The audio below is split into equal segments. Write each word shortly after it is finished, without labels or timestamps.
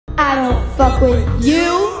fuck with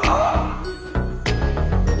you.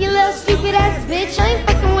 You little stupid ass bitch, I ain't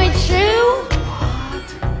fucking with you.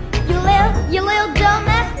 You little dumb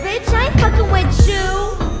ass bitch, I ain't fucking with you.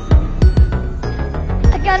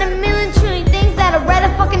 I got a million trillion things that I'd rather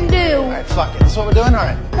fucking do. Alright, fuck it. That's what we're doing?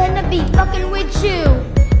 Alright. Than to be fucking with you.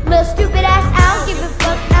 Little stupid ass, I don't give a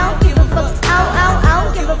fuck, I don't give a fuck, I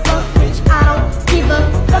don't give a fuck, bitch. I don't give a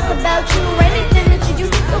fuck about you or anything that you do.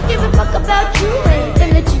 Don't give a fuck about you or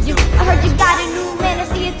anything that you do. I heard you got a new man, I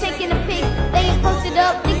see you taking a pic. They ain't posted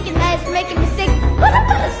up, thinking that it's making me sick. But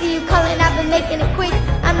I see you calling, I've been making it quick.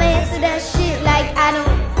 I'ma answer that shit like I don't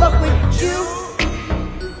fuck with you.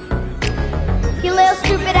 You little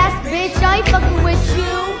stupid ass bitch, I ain't fucking with you.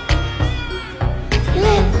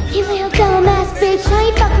 You little dumb ass bitch, I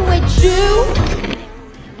ain't fucking with you.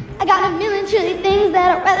 I got a million trillion things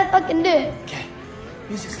that I'd rather fucking do. Okay.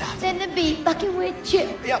 Music stops. Than to be fucking with you.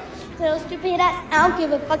 Yep. Little stupid ass, I don't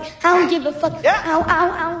give a fuck. I don't give a fuck. Yeah.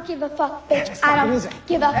 I don't give a fuck, bitch. Yeah, stop I the don't music.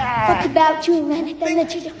 give a fuck about you or anything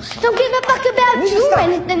that you do. Don't give a fuck about Music you or stop.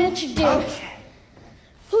 anything that you do. Okay.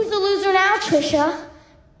 Who's the loser now, Trisha?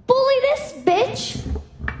 Bully this bitch.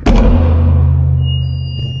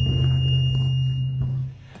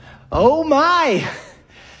 Oh my!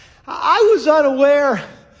 I was unaware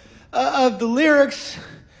of the lyrics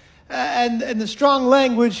and the strong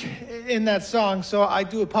language in that song, so I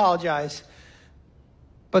do apologize.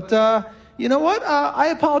 But you know what? I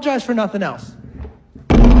apologize for nothing else.